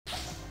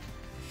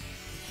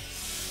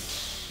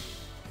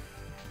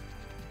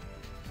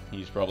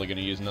He's probably going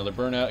to use another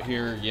burnout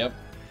here. Yep.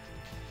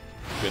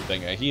 Good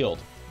thing I healed.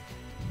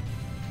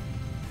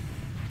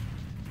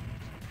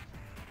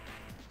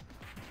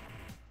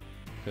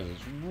 Because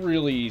it's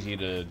really easy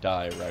to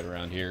die right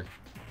around here.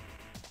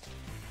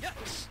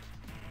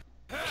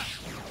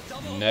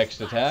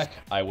 Next attack,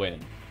 I win.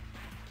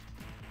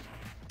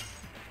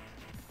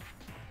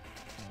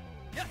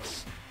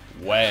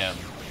 Wham!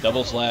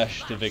 Double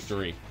slash to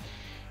victory.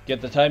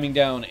 Get the timing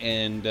down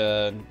and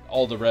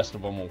all the rest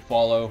of them will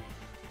follow,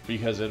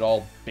 because it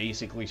all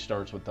basically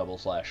starts with double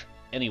slash.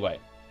 Anyway.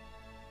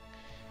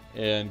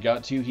 And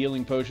got 2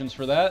 healing potions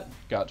for that.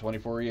 Got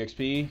 24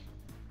 EXP,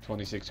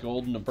 26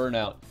 gold, and a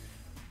burnout.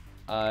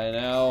 I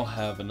now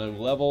have a new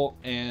level,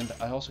 and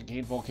I also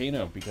gained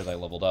Volcano because I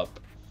leveled up.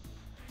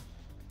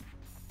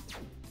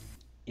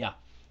 Yeah.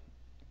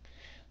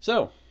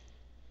 So,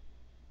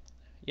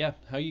 yeah,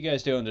 how you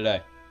guys doing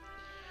today?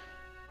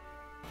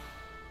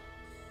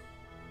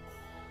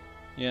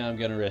 Yeah, I'm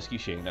gonna rescue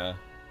Shayna.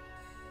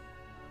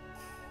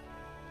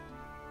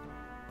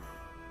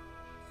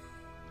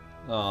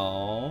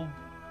 Oh.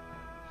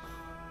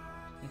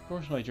 Of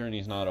course my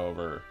journey's not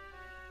over.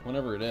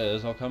 Whenever it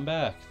is, I'll come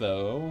back,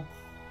 though.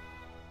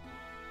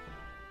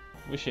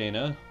 With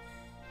Shayna.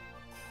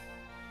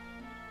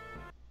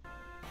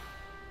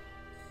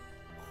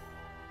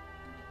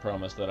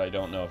 Promise that I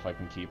don't know if I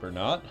can keep or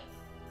not.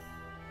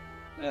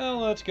 Well,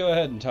 let's go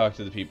ahead and talk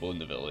to the people in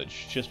the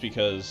village. Just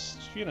because,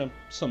 you know,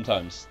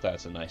 sometimes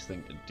that's a nice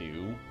thing to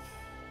do.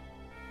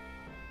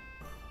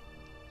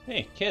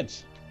 Hey,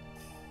 kids.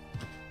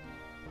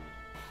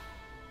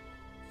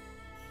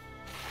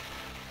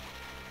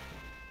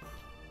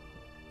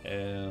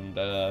 And,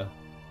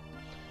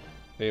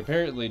 they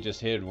apparently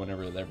just hid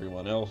whenever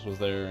everyone else was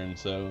there, and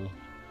so...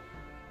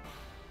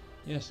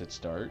 Yes, it's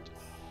start.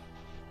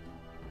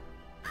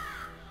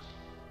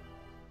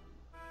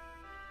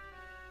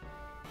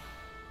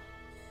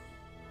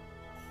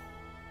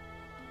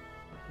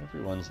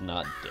 Everyone's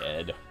not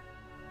dead.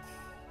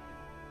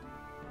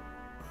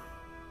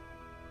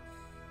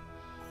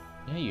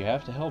 Yeah, you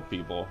have to help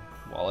people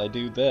while I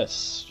do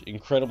this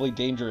incredibly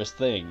dangerous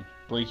thing,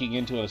 breaking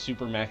into a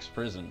supermax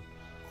prison.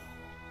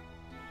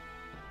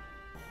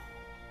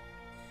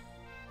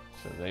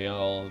 So they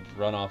all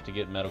run off to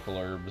get medical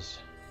herbs.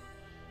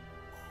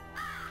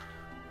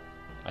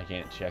 I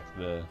can't check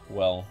the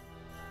well.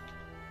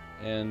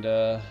 And,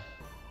 oh.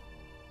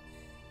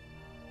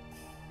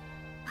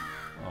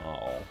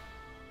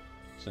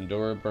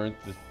 Sindora burnt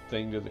the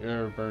thing to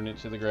the, burned it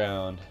to the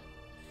ground.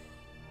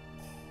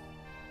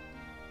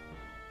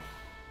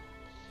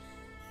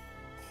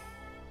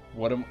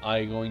 What am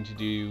I going to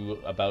do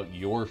about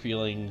your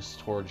feelings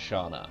towards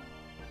Shayna?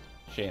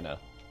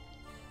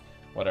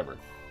 Whatever.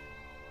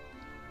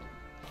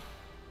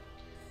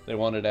 They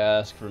wanted to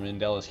ask for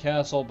Mandela's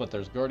castle, but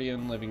there's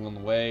Guardian living on the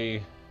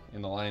way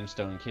in the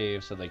limestone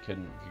cave, so they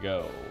couldn't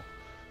go.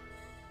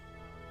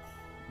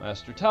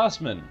 Master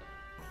Tossman.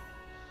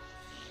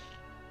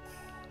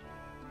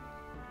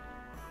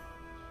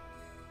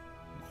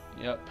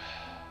 Yep.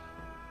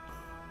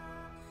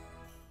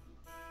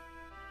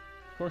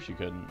 Of course you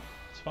couldn't.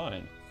 It's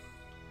fine.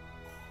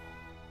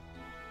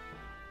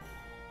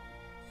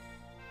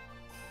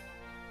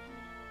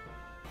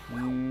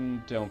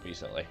 Don't be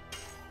silly.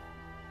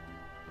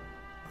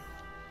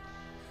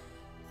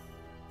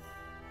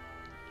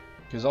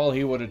 Because all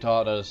he would have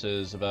taught us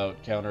is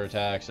about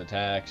counterattacks,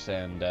 attacks,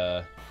 and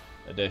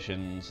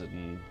additions,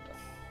 and,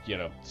 you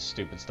know,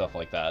 stupid stuff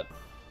like that.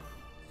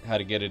 How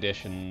to get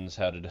additions,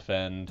 how to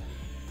defend,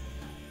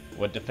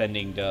 what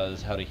defending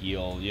does, how to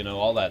heal, you know,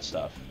 all that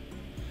stuff.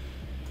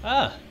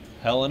 Ah,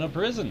 hell in a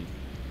prison.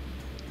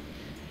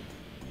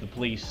 The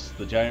police,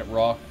 the giant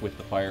rock with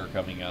the fire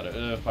coming out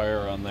of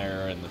fire on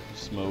there, and the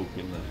smoke,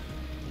 and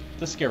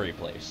the scary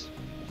place.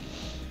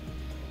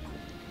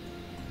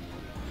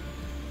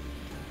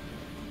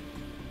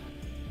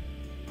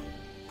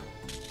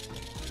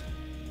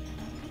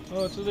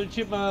 Oh, it's another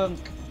chipmunk.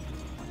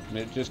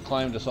 It just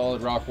climbed a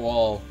solid rock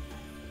wall.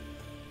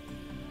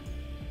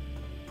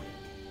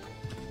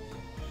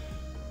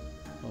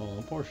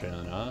 Oh, poor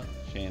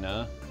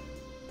Shayna.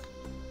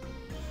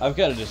 I've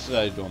got to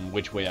decide on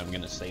which way I'm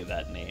going to say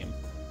that name.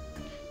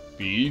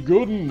 Be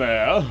good in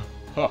there.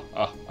 Ha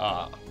ha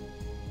ha.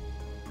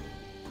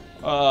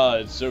 Ah,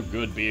 it's so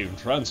good being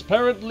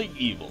transparently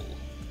evil.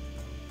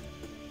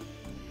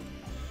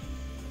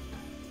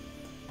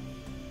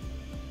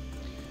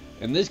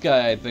 And this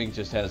guy, I think,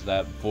 just has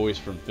that voice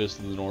from Fist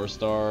of the North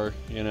Star,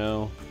 you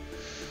know?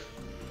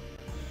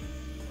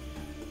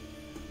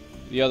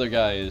 The other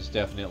guy is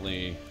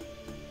definitely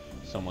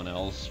someone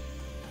else.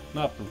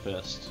 Not from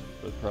Fist,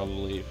 but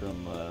probably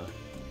from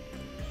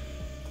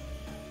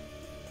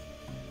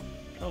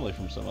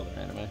some other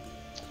anime.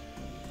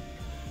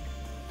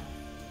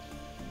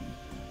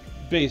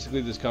 Basically,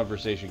 this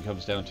conversation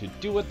comes down to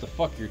do what the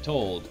fuck you're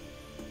told.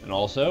 And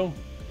also,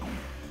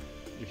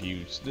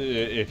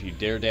 if you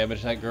dare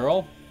damage that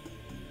girl,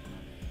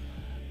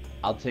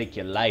 I'll take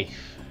your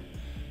life.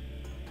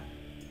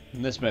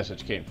 And this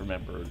message came from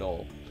Emperor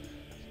Dole.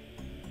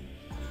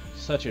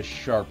 Such a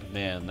sharp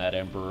man, that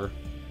Emperor.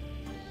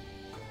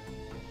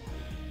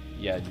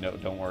 Yeah, no,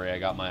 don't worry, I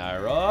got my eye.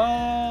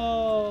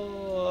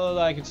 Oh,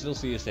 I can still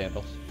see his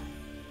sandals.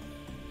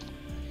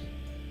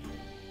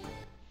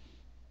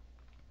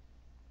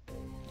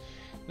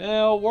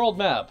 Now, world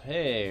map.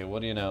 Hey,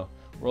 what do you know?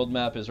 World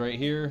map is right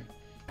here.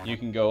 You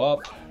can go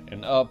up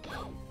and up,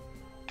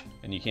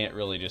 and you can't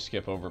really just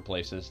skip over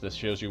places. This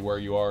shows you where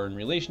you are in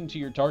relation to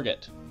your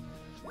target.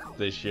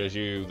 This shows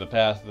you the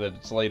path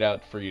that's laid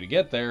out for you to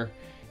get there,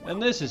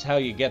 and this is how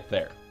you get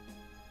there.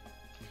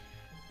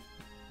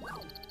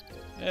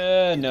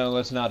 No,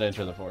 let's not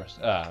enter the forest.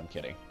 Ah, I'm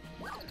kidding.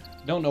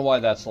 Don't know why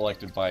that's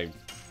selected by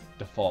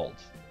default.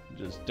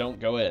 Just don't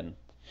go in.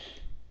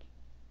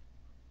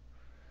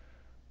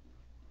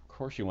 Of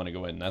course you want to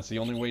go in. That's the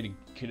only way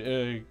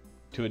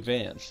to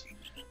advance.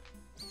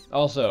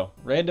 Also,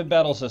 random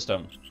battle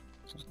system.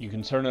 You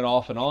can turn it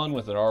off and on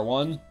with an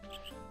R1,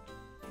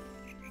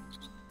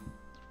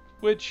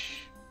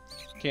 which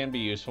can be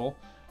useful.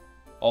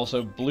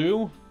 Also,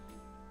 blue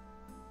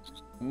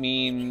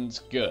means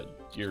good.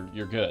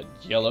 You're good.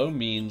 Yellow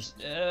means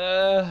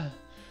a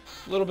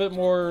little bit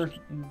more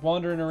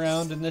wandering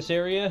around in this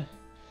area,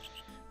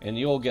 and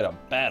you'll get a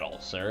battle,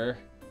 sir.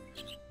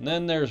 And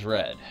then there's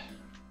red.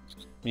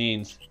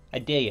 Means I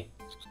dare you.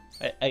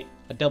 I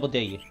double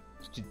dare you.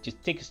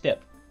 Just take a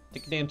step.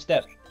 Take a damn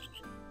step.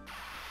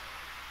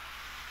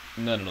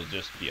 And then it'll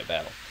just be a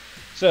battle.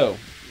 So,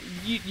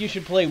 you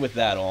should play with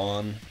that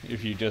on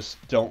if you just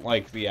don't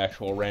like the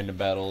actual random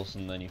battles,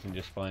 and then you can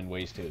just find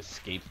ways to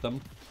escape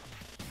them.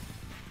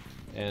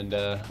 And,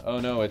 oh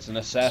no, it's an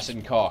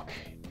assassin cock.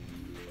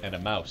 And a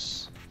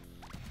mouse.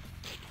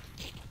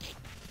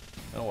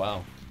 Oh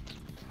wow.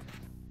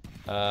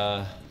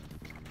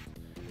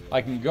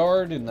 I can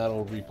guard, and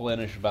that'll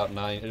replenish about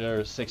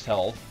 6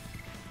 health.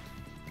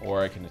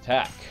 Or I can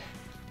attack.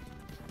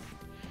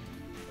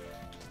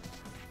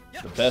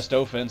 The best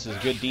offense is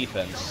good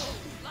defense.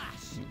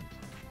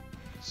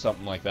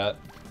 Something like that.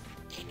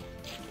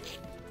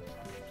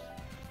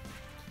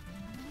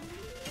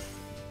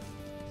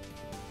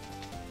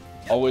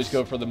 Always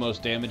go for the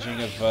most damaging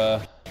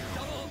of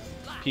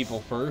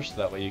people first.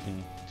 That way you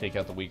can take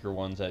out the weaker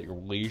ones at your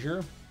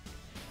leisure.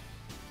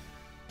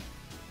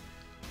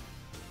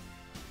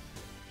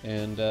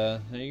 And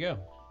there you go.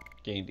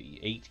 Gained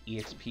 8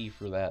 EXP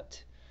for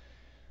that.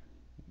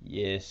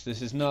 Yes,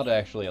 this is not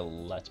actually a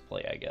Let's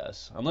Play, I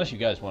guess. Unless you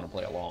guys want to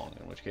play along,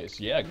 in which case,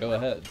 yeah, go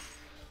ahead.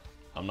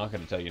 I'm not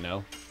going to tell you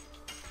no.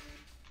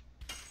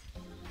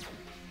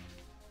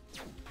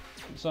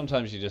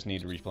 Sometimes you just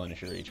need to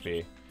replenish your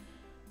HP.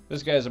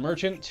 This guy's a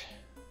merchant.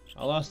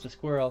 I lost the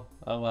squirrel.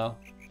 Oh well.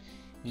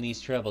 In these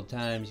troubled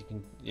times, you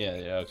can...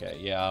 Yeah, okay.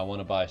 Yeah, I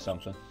want to buy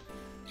something.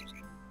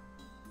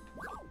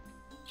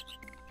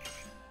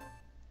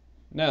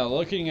 Now,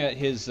 looking at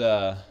his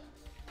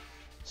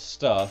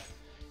stuff,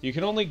 you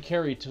can only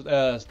carry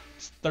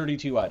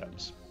 32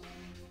 items.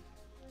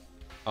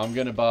 I'm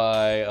gonna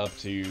buy up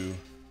to...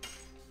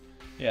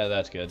 Yeah,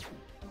 that's good.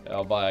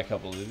 I'll buy a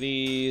couple of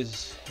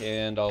these,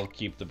 and I'll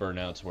keep the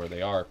burnouts where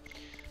they are.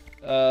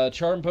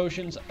 Charm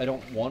potions I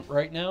don't want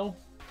right now,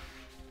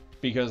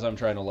 because I'm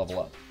trying to level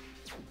up.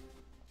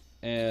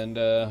 And,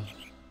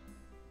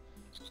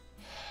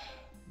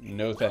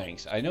 no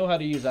thanks. I know how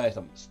to use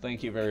items.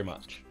 Thank you very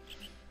much.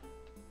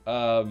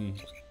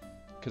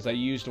 Because I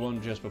used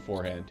one just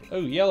beforehand.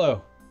 Oh,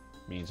 yellow!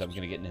 Means I'm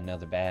gonna get in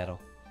another battle.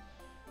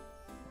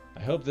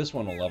 I hope this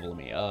one will level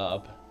me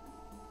up.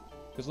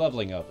 Because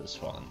leveling up is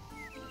fun.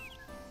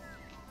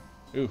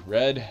 Ooh,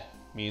 red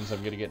means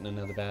I'm gonna get in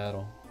another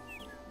battle.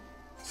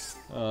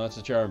 Oh, that's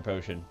a charm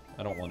potion.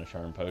 I don't want a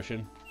charm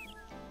potion.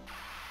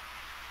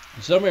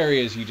 In some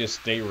areas, you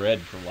just stay red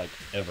for, like,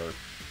 ever.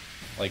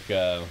 Like,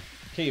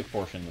 cave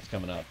portion that's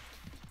coming up.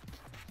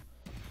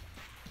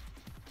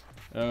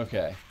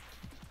 Okay.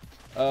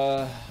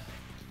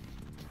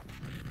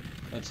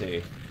 Let's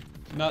see.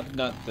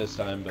 Not this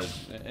time, but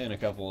in a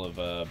couple of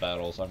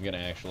battles, I'm gonna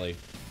actually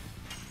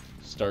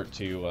start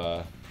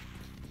to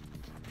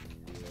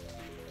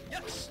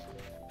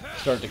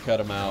cut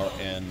them out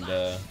and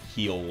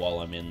heal while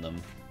I'm in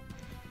them.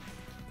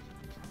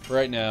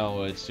 Right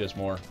now, it's just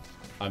more.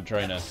 I'm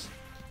trying to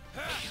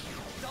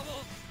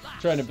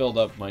build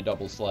up my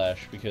double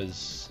slash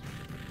because,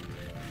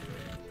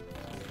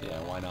 yeah,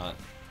 why not?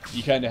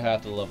 You kind of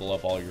have to level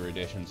up all your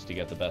additions to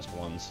get the best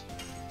ones.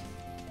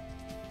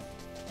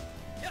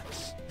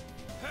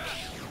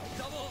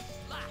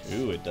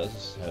 Ooh, it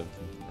does have...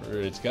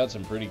 It's got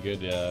some pretty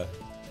good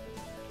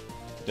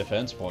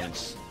defense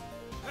points.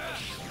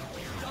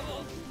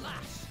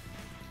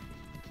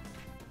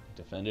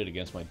 Defended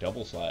against my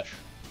double slash.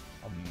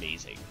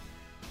 Amazing.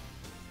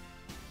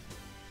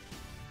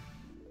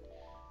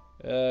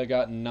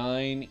 Got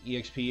 9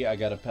 EXP, I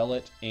got a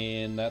pellet,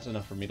 and that's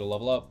enough for me to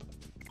level up.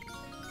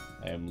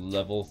 I am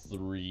level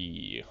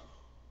 3.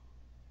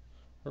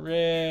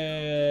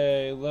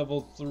 Hooray!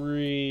 Level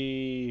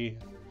 3!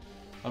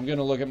 I'm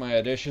gonna look at my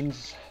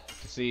additions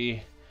to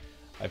see.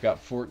 I've got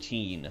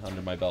 14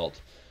 under my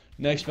belt.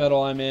 Next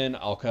battle I'm in,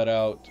 I'll cut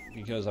out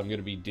because I'm going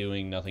to be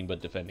doing nothing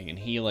but defending and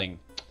healing,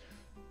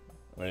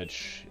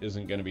 which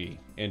isn't going to be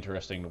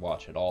interesting to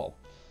watch at all.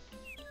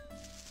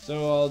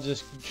 So I'll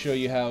just show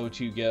you how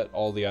to get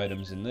all the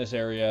items in this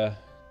area,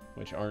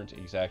 which aren't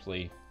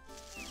exactly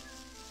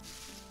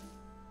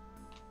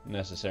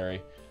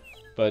necessary.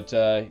 But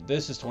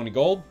this is 20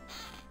 gold.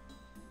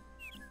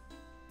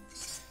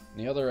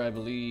 The other, I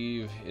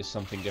believe, is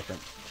something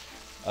different.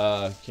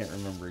 Can't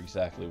remember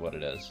exactly what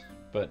it is,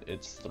 but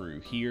it's through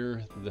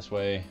here, this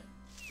way,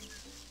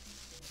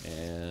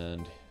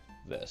 and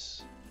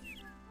this.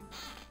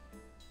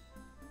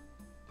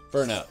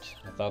 Burnout.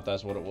 I thought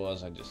that's what it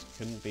was. I just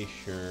couldn't be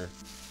sure.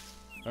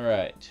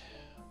 Alright.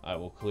 I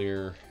will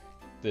clear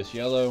this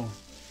yellow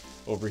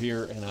over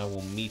here, and I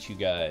will meet you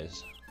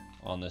guys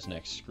on this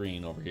next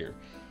screen over here.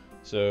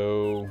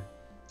 So,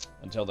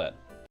 until then.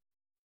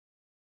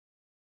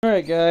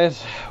 Alright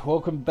guys,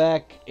 welcome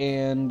back,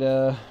 and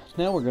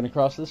now we're going to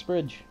cross this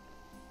bridge.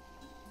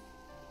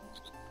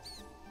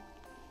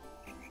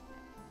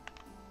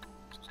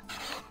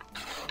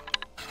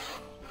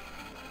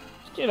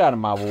 Get out of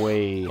my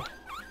way.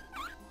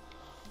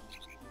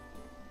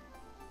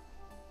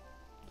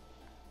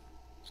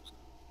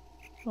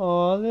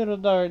 Oh, little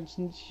darts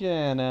and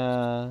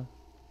Shanna.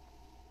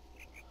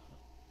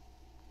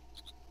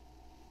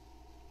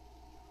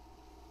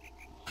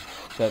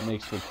 That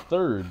makes the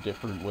third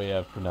different way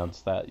I've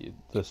pronounced that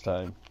this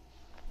time.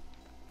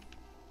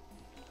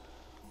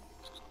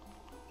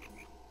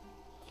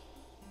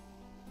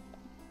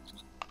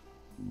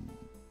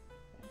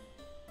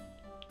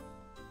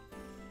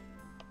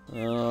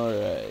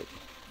 Alright.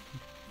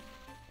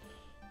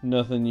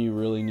 Nothing you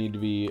really need to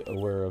be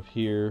aware of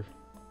here.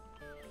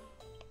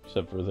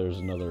 Except for there's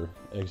another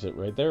exit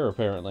right there,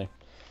 apparently.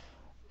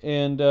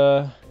 And,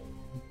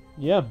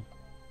 yeah.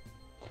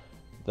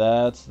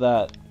 That's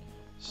that.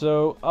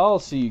 So, I'll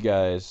see you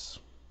guys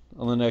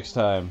on the next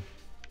time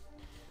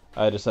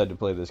I decide to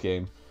play this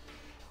game.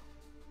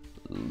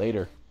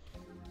 Later.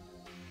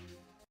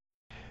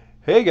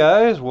 Hey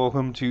guys,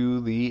 welcome to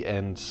the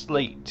end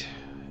slate.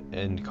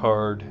 End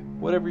card,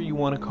 whatever you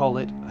want to call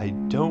it, I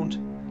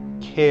don't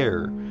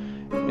care.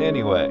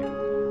 Anyway,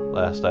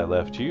 last I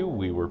left you,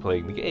 we were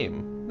playing the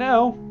game.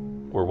 Now,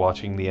 we're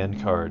watching the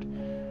end card.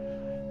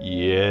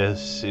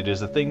 Yes, it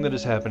is a thing that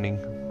is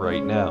happening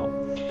right now.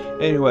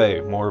 Anyway,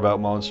 more about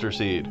Monster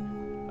Seed.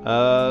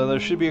 There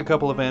should be a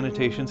couple of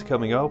annotations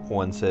coming up.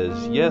 One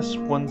says yes,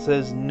 one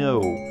says no.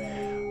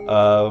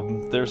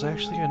 There's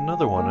actually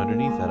another one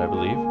underneath that, I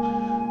believe,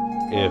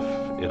 if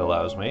it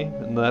allows me.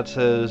 And that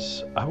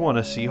says, I want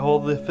to see all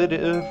the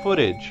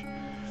footage.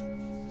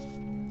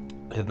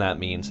 And that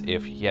means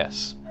if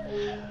yes.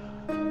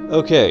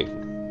 Okay,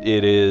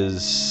 it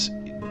is...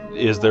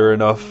 Is there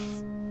enough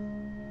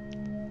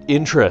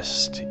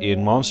interest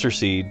in Monster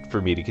Seed for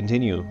me to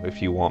continue?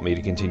 If you want me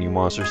to continue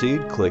Monster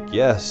Seed, click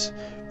yes.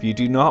 If you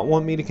do not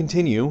want me to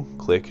continue,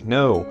 click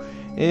no.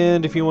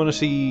 And if you want to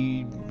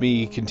see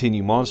me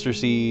continue Monster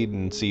Seed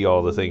and see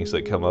all the things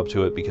that come up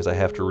to it because I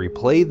have to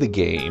replay the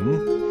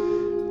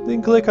game,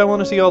 then click I want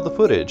to see all the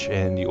footage,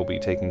 and you'll be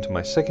taken to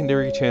my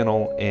secondary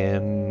channel,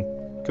 and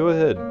go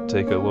ahead,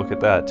 take a look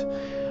at that.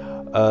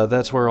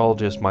 That's where all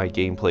just my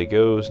gameplay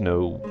goes,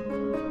 no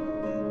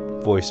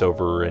voiceover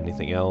or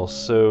anything else,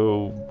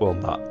 so, well,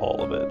 not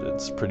all of it.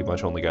 It's pretty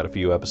much only got a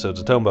few episodes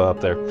of Tomba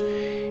up there.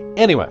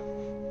 Anyway,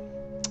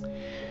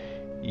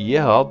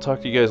 yeah, I'll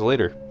talk to you guys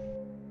later.